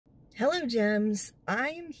Hello, Gems. I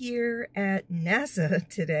am here at NASA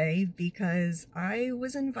today because I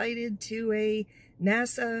was invited to a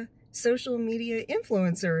NASA social media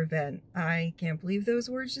influencer event. I can't believe those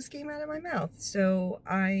words just came out of my mouth. So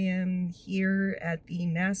I am here at the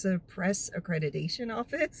NASA Press Accreditation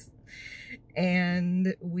Office,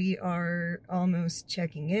 and we are almost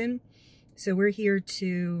checking in. So we're here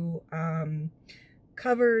to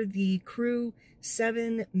cover the Crew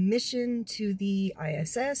 7 mission to the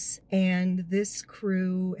ISS, and this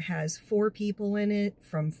crew has 4 people in it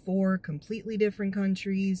from 4 completely different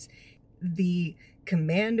countries. The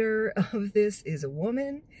commander of this is a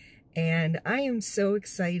woman, and I am so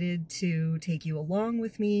excited to take you along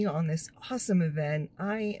with me on this awesome event.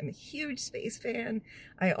 I am a huge space fan.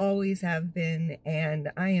 I always have been,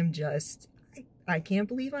 and I can't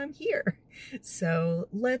believe I'm here. So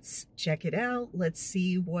let's check it out. Let's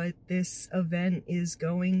see what this event is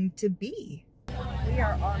going to be. We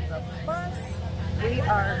are on the bus. We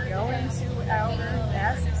are going to our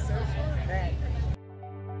NASA social event.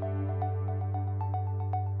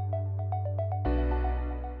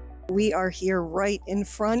 We are here right in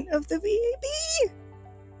front of the VAB.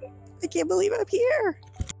 I can't believe I'm here.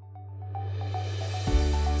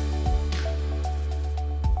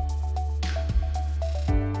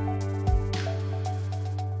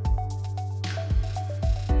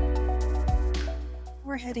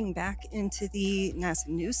 We're heading back into the NASA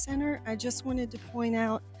News Center. I just wanted to point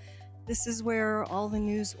out this is where all the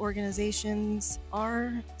news organizations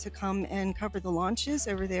are to come and cover the launches.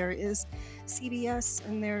 Over there is CBS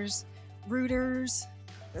and there's Reuters.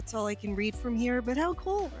 That's all I can read from here, but how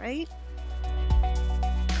cool, right?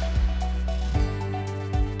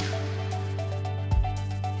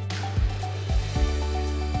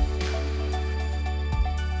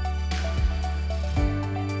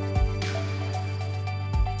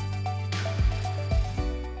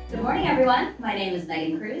 Good morning, everyone. My name is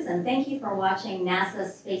Megan Cruz, and thank you for watching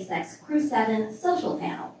NASA's SpaceX Crew 7 social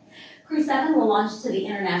panel. Crew 7 will launch to the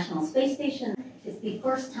International Space Station. It's the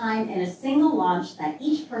first time in a single launch that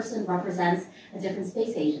each person represents a different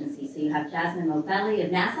space agency. So you have Jasmin Moghbeli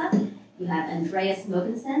of NASA, you have Andreas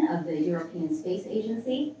Mogensen of the European Space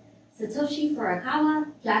Agency, Satoshi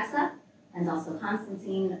Furukawa, JAXA, and also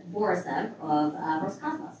Konstantin Borisev of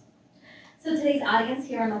Roscosmos. So today's audience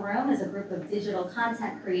here in the room is a group of digital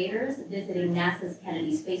content creators visiting NASA's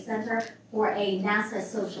Kennedy Space Center for a NASA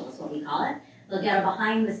social, is what we call it. They'll get a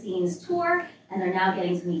behind-the-scenes tour, and they're now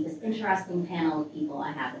getting to meet this interesting panel of people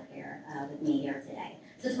I have with me here today.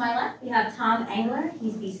 So to my left, we have Tom Engler.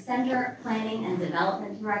 He's the Center Planning and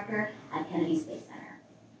Development Director at Kennedy Space Center.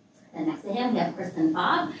 Then next to him, we have Kristen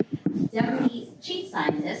Fogg, Deputy Chief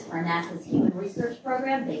Scientist for NASA's Human Research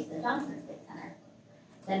Program based at Johnson Space Center.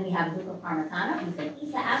 Then we have Luca Parmitano, who's an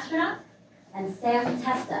ESA astronaut, and Sam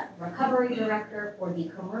Testa, Recovery Director for the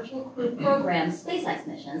Commercial Crew Program SpaceX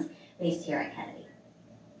missions based here at Kennedy.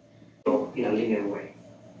 In a linear way,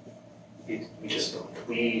 we just don't.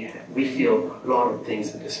 We feel a lot of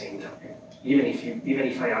things at the same time. Even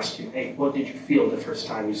if I asked you, hey, what did you feel the first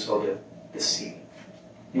time you saw the sea?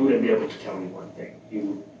 You wouldn't be able to tell me one thing.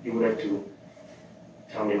 You would have to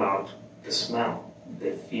tell me about the smell,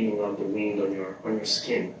 the feeling of the wind on your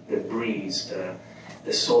skin, the breeze,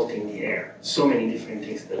 the salt in the air, so many different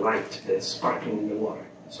things, the light, the sparkling in the water.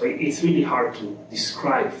 So it's really hard to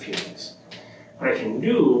describe feelings. What I can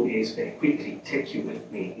do is very quickly take you with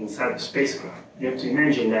me inside the spacecraft. You have to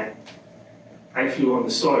imagine that I flew on the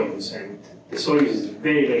Soyuz, and the Soyuz is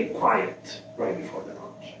very, very quiet right before the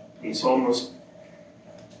launch. It's almost,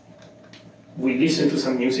 we listen to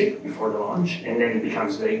some music before the launch, and then it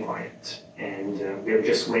becomes very quiet. And we're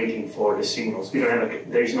just waiting for the signals.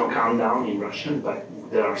 There is no countdown in Russian, but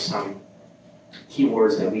there are some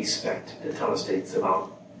keywords that we expect that tell us that it's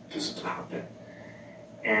about to happen.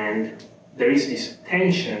 And there is this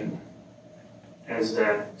tension as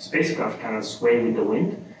the spacecraft kind of sway with the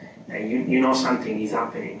wind, and you know something is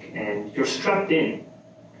happening, and you're strapped in.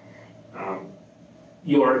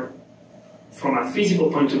 From a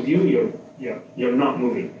physical point of view, you're not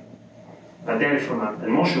moving. But then from an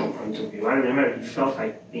emotional point of view, I remember it felt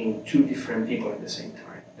like being 2 different people at the same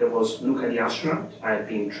time. There was Luca the astronaut. I had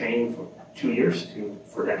been training for 2 years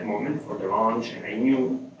for that moment, for the launch, and I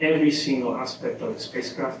knew every single aspect of the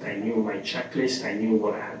spacecraft. I knew my checklist. I knew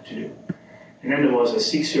what I had to do. And then there was a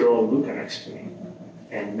 6-year-old Luca next to me.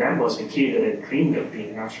 And that was a kid that had dreamed of being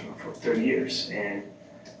an astronaut for 30 years and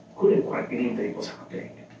couldn't quite believe that it was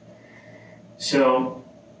happening. So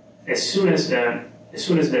as soon as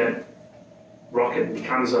the rocket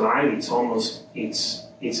becomes alive, it's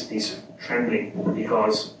this trembling,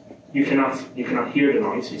 because you cannot hear the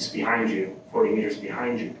noise. It's behind you, 40 meters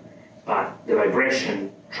behind you, but the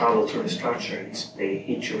vibration travel through the structure, and they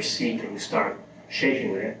hit your seat and you start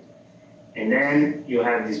shaking with it. And then you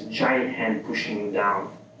have this giant hand pushing you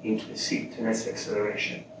down into the seat, and that's the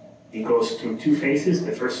acceleration. It goes through two phases.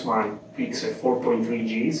 The first one peaks at 4.3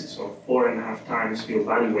 Gs, so 4.5 times your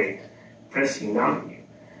body weight pressing down on you.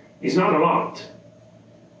 It's not a lot,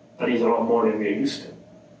 but it's a lot more than we're used to.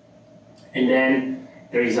 And then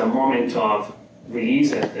there is a moment of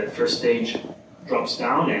release at the first stage drops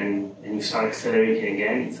down, and you start accelerating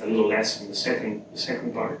again. It's a little less than the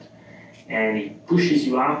second part. And it pushes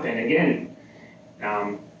you up, and again,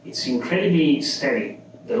 it's incredibly steady.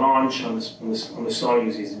 The launch on the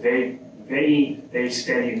Soyuz is very, very, very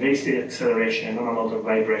steady acceleration, not a lot of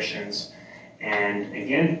vibrations. And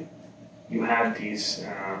again, you have this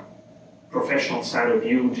professional side of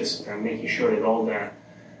you, just making sure that all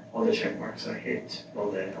the check marks are hit, all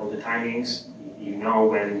the timings. You know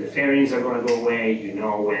when the fairings are going to go away. You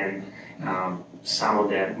know when some of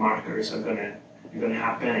the markers are going to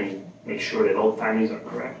happen, and you make sure that all timings are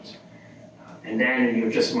correct. And then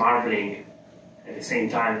you're just marveling at the same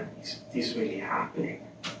time, is this really happening?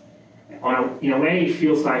 In a way, it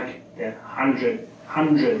feels like the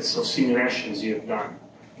hundreds of simulations you've done,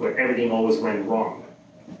 where everything always went wrong,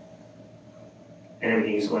 and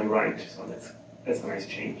everything is going right. So that's a nice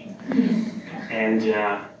change. And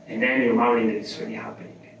then you're marveling that it's really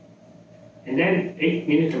happening. And then 8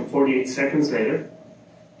 minutes and 48 seconds later,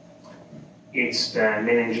 it's the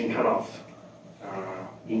main engine cutoff.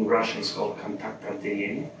 In Russian, it's called contact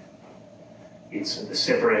отделение. It's the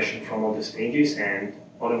separation from all the stages, and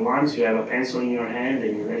all at once you have a pencil in your hand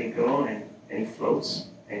and you let it go, and it floats.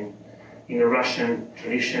 And in the Russian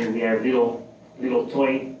tradition, we have little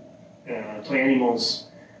toy animals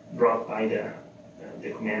brought by the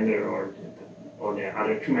commander or the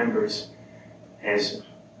other crew members as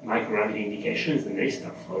microgravity indications, and they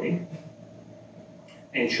start floating.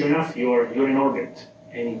 And sure enough, you're in orbit,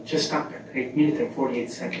 and it just happened. 8 minutes and 48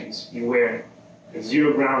 seconds. You were at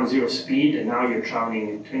 0 ground, 0 speed, and now you're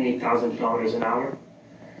traveling at 28,000 kilometers an hour,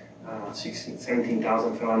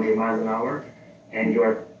 17,500 miles an hour, and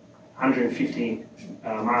you're 150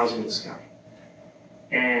 miles in the sky.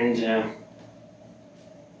 And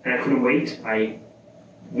I couldn't wait.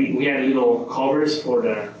 We had little covers for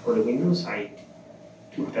the windows. I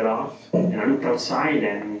took that off, and I looked outside,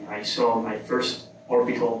 and I saw my first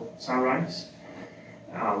orbital sunrise.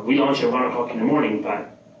 We launched at 1 o'clock in the morning,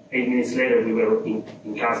 but 8 minutes later we were in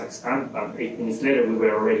Kazakhstan, but 8 minutes later we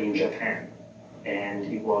were already in Japan. And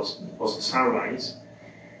it was a sunrise,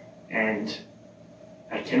 and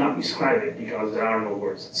I cannot describe it because there are no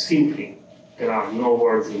words. Simply, there are no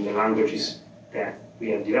words in the languages that we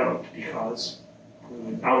have developed, because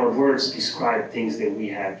our words describe things that we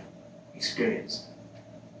have experienced,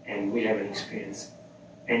 and we haven't experienced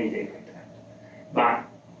anything like that. But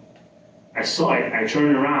I saw it, I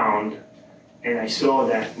turned around, and I saw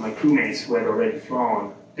that my crewmates who had already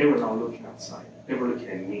flown, they were not looking outside, they were looking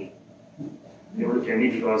at me. They were looking at me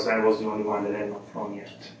because I was the only one that had not flown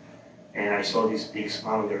yet. And I saw this big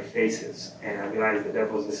smile on their faces, and I realized that that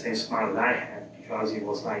was the same smile that I had, because it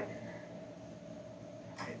was like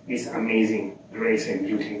this amazing grace and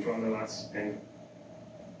beauty in front of us, and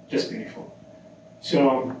just beautiful.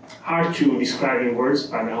 So, hard to describe in words,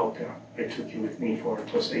 but I hope I took you with me for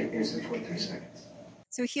close to 8 minutes and 43 seconds.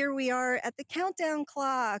 So here we are at the countdown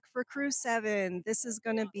clock for Crew 7. This is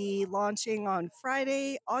going to be launching on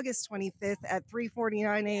Friday, August 25th at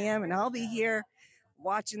 3:49 a.m. and I'll be here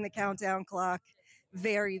watching the countdown clock.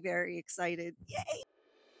 Very, very excited. Yay!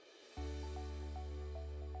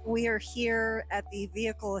 We are here at the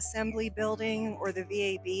Vehicle Assembly Building, or the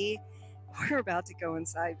VAB. We're about to go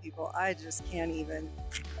inside, people. I just can't even.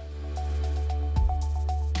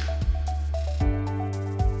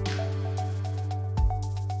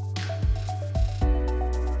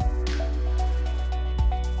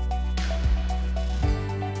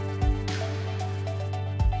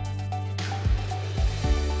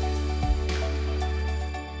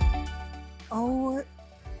 Oh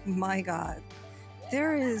my God.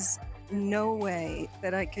 There is no way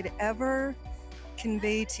that I could ever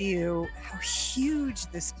convey to you how huge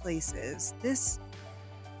this place is. This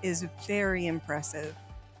is very impressive.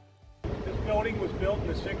 This building was built in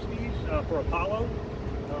the 60s for Apollo.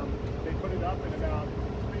 They put it up in about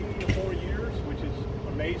 3 or 4 years, which is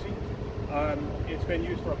amazing. It's been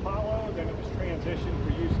used for Apollo, then it was transitioned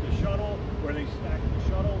for use of the shuttle, where they stacked the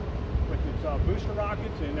shuttle with its booster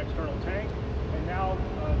rockets and an external tank. And now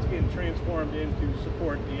it's being transformed into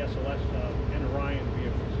support the SLS and Orion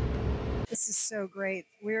vehicles. This is so great.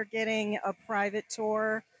 We're getting a private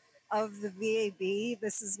tour of the VAB.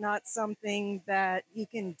 This is not something that you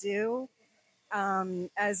can do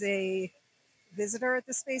as a visitor at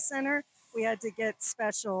the Space Center. We had to get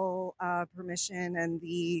special permission, and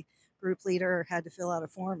the group leader had to fill out a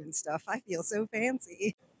form and stuff. I feel so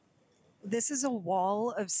fancy. This is a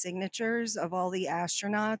wall of signatures of all the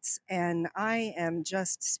astronauts, and I am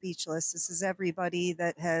just speechless. This is everybody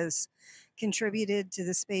that has contributed to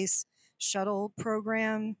the Space Shuttle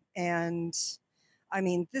program, and I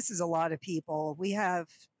mean, this is a lot of people. We have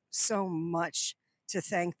so much to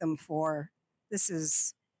thank them for. This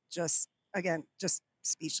is just, again, just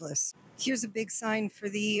speechless. Here's a big sign for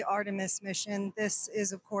the Artemis mission. This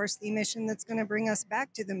is, of course, the mission that's going to bring us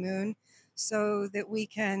back to the moon so that we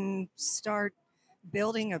can start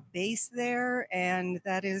building a base there. And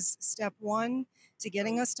that is step one to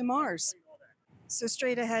getting us to Mars. So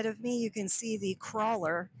straight ahead of me, you can see the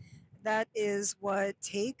crawler. That is what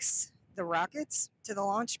takes the rockets to the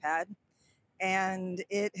launch pad. And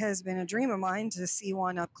it has been a dream of mine to see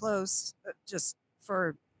one up close just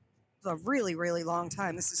for a really, really long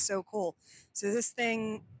time. This is so cool. So this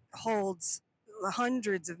thing holds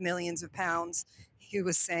hundreds of millions of pounds, he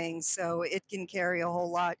was saying, so it can carry a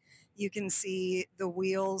whole lot. You can see the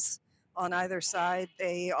wheels on either side.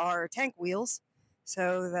 They are tank wheels.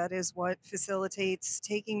 So that is what facilitates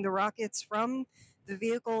taking the rockets from the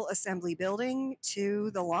vehicle assembly building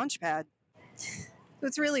to the launch pad.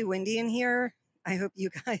 It's really windy in here. I hope you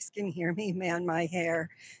guys can hear me. Man, my hair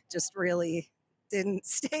just really didn't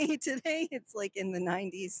stay today. It's like in the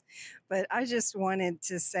 90s. But I just wanted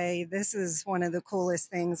to say this is one of the coolest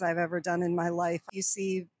things I've ever done in my life. You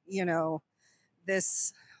see, you know,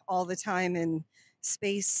 this all the time in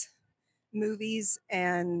space movies,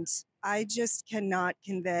 and I just cannot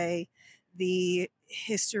convey the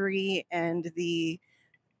history and the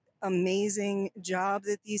amazing job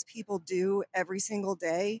that these people do every single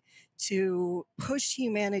day to push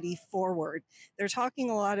humanity forward. They're talking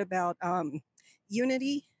a lot about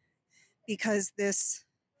unity, because this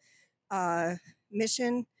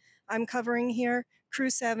mission I'm covering here, Crew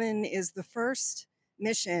 7, is the first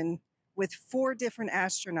mission with 4 different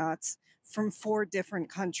astronauts from 4 different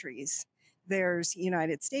countries. There's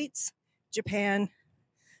United States, Japan,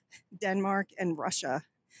 Denmark, and Russia.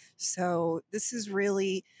 So this is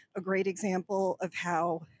really a great example of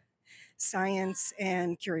how science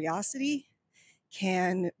and curiosity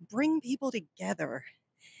can bring people together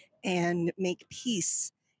and make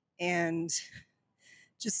peace and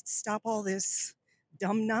just stop all this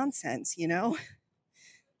dumb nonsense, you know?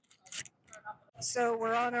 So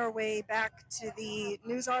we're on our way back to the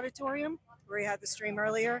news auditorium where we had the stream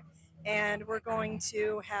earlier, and we're going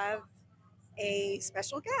to have a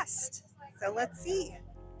special guest. So let's see.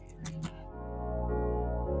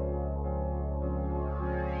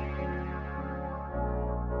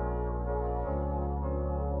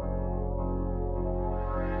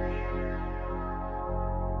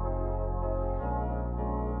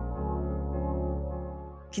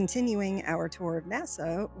 Continuing our tour of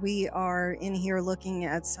NASA, we are in here looking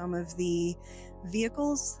at some of the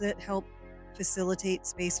vehicles that help facilitate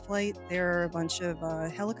spaceflight. There are a bunch of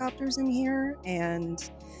helicopters in here, and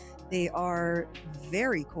they are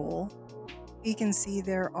very cool. You can see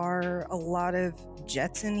there are a lot of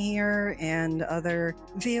jets in here and other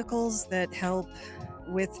vehicles that help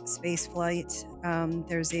with spaceflight.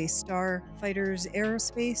 There's a Starfighters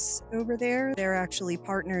Aerospace over there. They're actually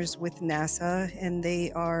partners with NASA, and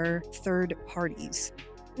they are third parties.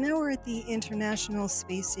 Now we're at the International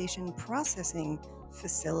Space Station Processing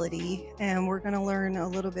Facility, and we're going to learn a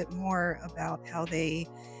little bit more about how they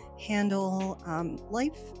handle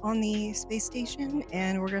life on the space station,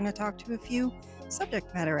 and we're going to talk to a few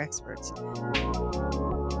subject matter experts.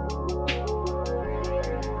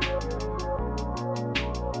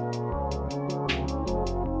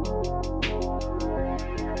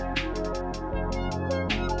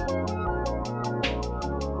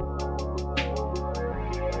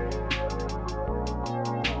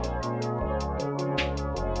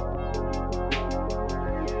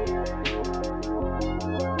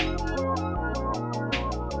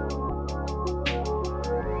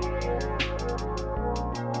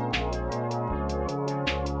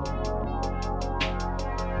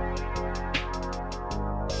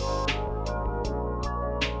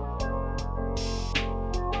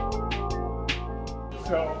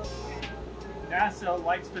 So NASA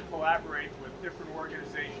likes to collaborate with different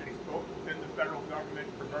organizations, both within the federal government,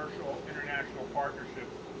 commercial, international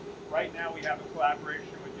partnerships. Right now we have a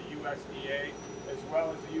collaboration with the USDA as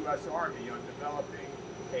well as the U.S. Army on developing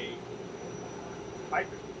a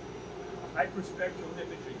hyperspectral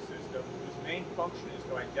imaging system whose main function is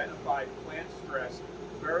to identify plant stress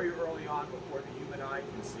very early on before the human eye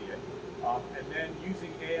can see it. And then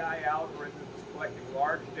using AI algorithms, collecting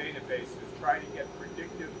large databases, try to get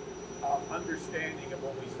predictive understanding of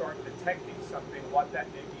when we start detecting something, what that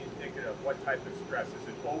may be indicative of, what type of stress. Is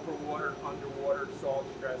it overwater, underwater, salt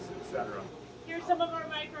stress, etc. Here's some of our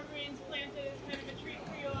microgreens planted as kind of a treat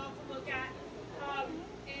for you all to look at.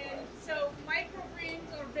 And so microgreens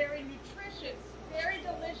are very nutritious, very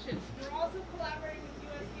delicious. We're also collaborating with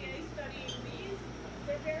USDA studying these.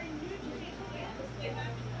 They're very nutrient dense. They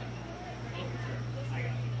have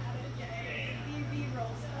UV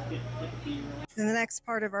rolls. And the next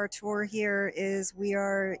part of our tour here is we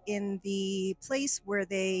are in the place where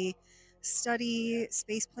they study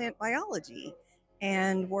space plant biology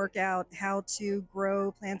and work out how to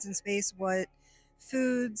grow plants in space, what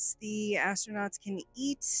foods the astronauts can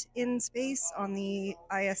eat in space on the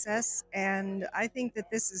ISS. And I think that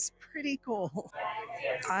this is pretty cool.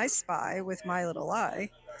 I spy with my little eye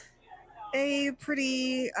a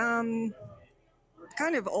pretty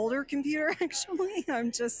kind of older computer, actually.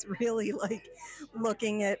 I'm just really like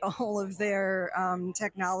looking at all of their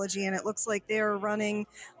technology, and it looks like they're running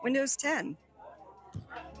Windows 10.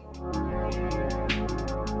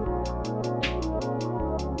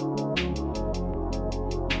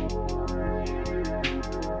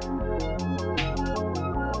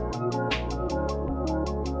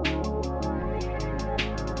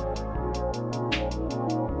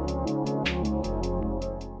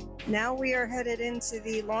 Now we are headed into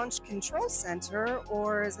the Launch Control Center,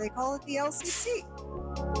 or as they call it, the LCC.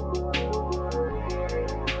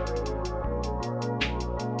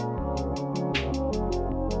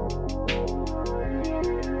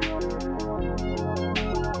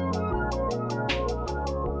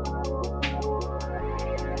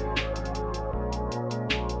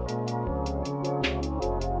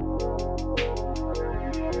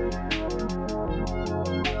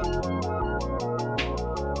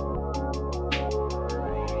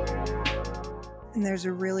 And there's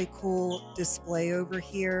a really cool display over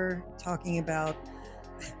here talking about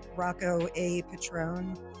Rocco A.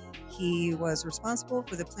 Petrone. He was responsible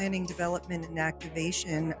for the planning, development, and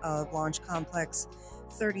activation of Launch Complex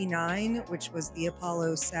 39, which was the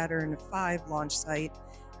Apollo Saturn V launch site.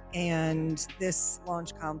 And this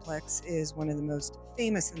launch complex is one of the most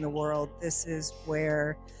famous in the world. This is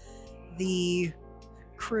where the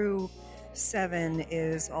Crew 7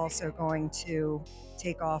 is also going to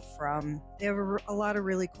take off from. They have a lot of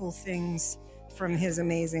really cool things from his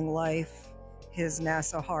amazing life, his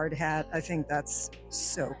NASA hard hat. I think that's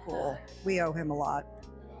so cool. We owe him a lot.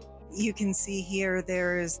 You can see here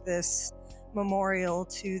there is this memorial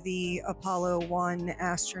to the Apollo 1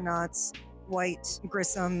 astronauts, White,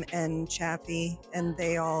 Grissom, and Chaffee, and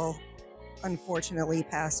they all unfortunately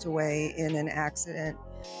passed away in an accident.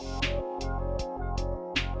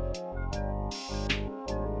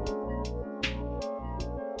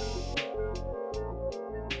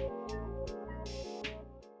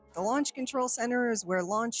 The Launch Control Center is where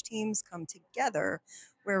launch teams come together,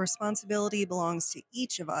 where responsibility belongs to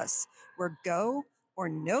each of us, where go or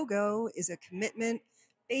no-go is a commitment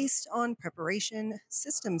based on preparation,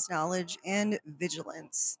 systems knowledge, and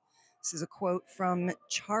vigilance. This is a quote from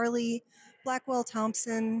Charlie Blackwell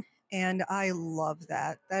Thompson, and I love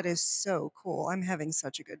that. That is so cool. I'm having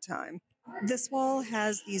such a good time. This wall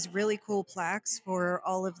has these really cool plaques for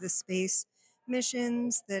all of the space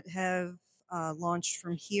missions that have launched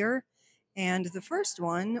from here. And the first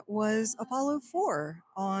one was Apollo 4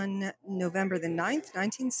 on November the 9th,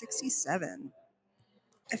 1967.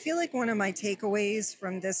 I feel like one of my takeaways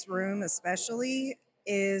from this room especially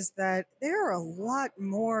is that there are a lot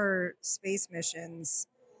more space missions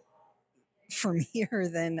from here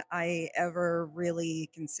than I ever really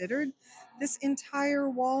considered. This entire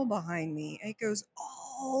wall behind me, it goes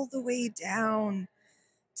all the way down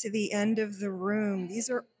to the end of the room. These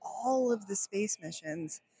are all of the space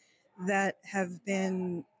missions that have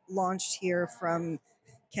been launched here from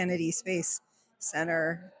Kennedy Space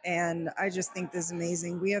Center. And I just think this is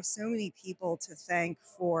amazing. We have so many people to thank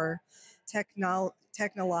for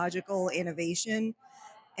technological innovation.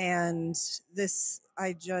 And this,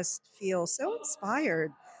 I just feel so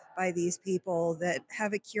inspired by these people that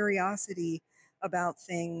have a curiosity about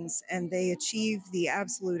things and they achieve the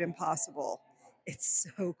absolute impossible. It's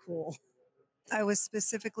so cool. I was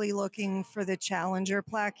specifically looking for the Challenger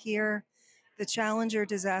plaque here. The Challenger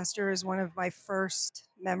disaster is one of my first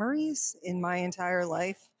memories in my entire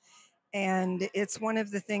life. And it's one of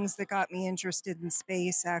the things that got me interested in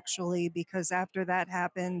space, actually, because after that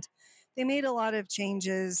happened, they made a lot of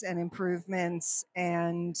changes and improvements.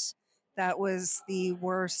 And that was the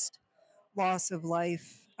worst loss of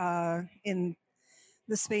life in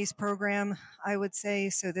the space program, I would say.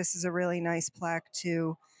 So this is a really nice plaque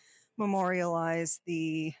to memorialize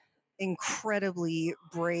the incredibly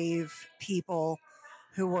brave people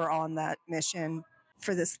who were on that mission.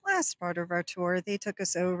 For this last part of our tour, they took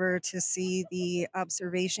us over to see the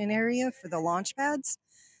observation area for the launch pads.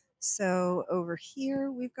 So over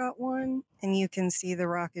here, we've got one, and you can see the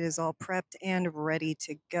rocket is all prepped and ready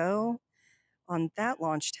to go on that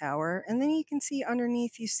launch tower. And then you can see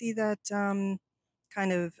underneath, you see that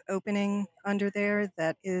kind of opening under there.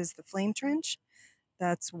 That is the flame trench.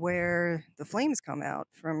 That's where the flames come out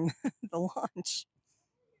from the launch.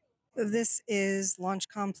 This is Launch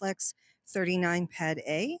Complex 39 Pad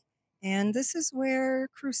A, and this is where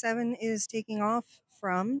Crew 7 is taking off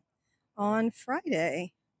from on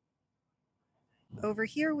Friday. Over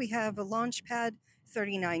here we have a Launch Pad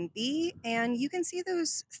 39B, and you can see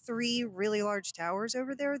those 3 really large towers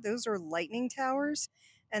over there. Those are lightning towers,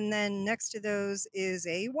 and then next to those is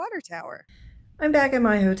a water tower. I'm back at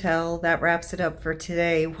my hotel. That wraps it up for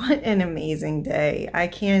today. What an amazing day. I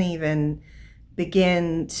can't even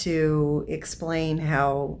begin to explain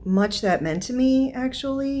how much that meant to me,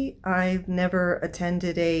 actually. I've never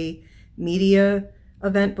attended a media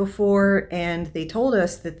event before, and they told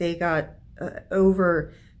us that they got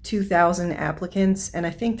over 2,000 applicants, and I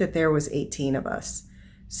think that there was 18 of us.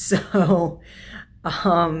 So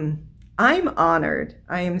I'm honored.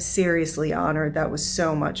 I am seriously honored. That was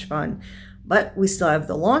so much fun. But we still have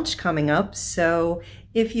the launch coming up, so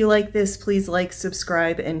if you like this, please like,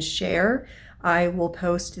 subscribe, and share. I will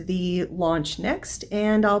post the launch next,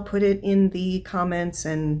 and I'll put it in the comments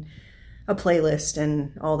and a playlist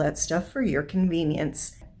and all that stuff for your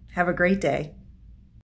convenience. Have a great day.